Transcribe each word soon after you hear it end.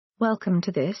Welcome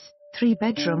to this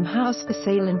 3-bedroom house for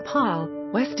sale in Paarl,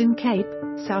 Western Cape,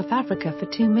 South Africa for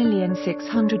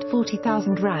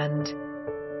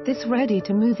R2,640,000. This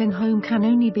ready-to-move-in home can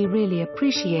only be really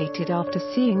appreciated after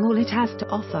seeing all it has to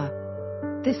offer.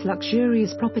 This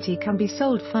luxurious property can be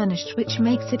sold furnished, which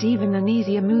makes it even an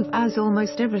easier move as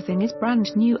almost everything is brand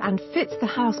new and fits the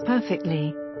house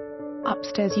perfectly.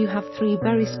 Upstairs you have 3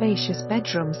 very spacious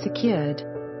bedrooms secured.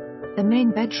 The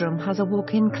main bedroom has a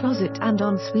walk-in closet and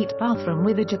ensuite bathroom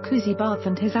with a jacuzzi bath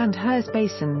and his and hers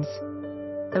basins.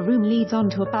 The room leads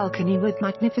onto a balcony with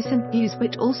magnificent views,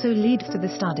 which also leads to the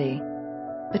study.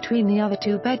 Between the other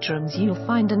 2 bedrooms you'll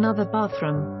find another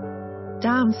bathroom.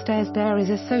 Downstairs there is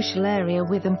a social area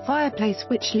with a fireplace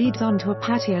which leads onto a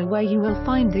patio where you will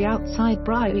find the outside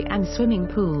braai and swimming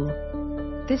pool.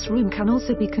 This room can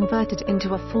also be converted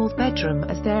into a 4th bedroom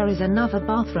as there is another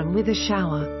bathroom with a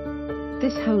shower.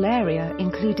 This whole area,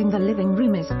 including the living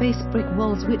room, is face brick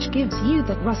walls, which gives you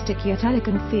that rustic yet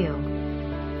elegant feel.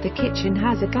 The kitchen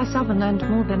has a gas oven and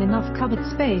more than enough cupboard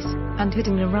space, and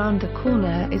hidden around the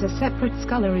corner is a separate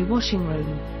scullery washing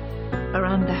room.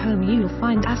 Around the home you'll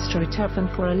find astroturf, and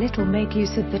for a little make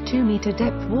use of the 2-meter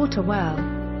depth water well.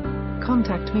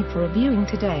 Contact me for a viewing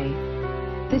today.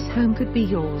 This home could be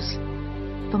yours.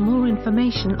 For more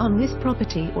information on this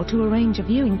property or to arrange a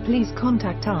viewing, please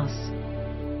contact us.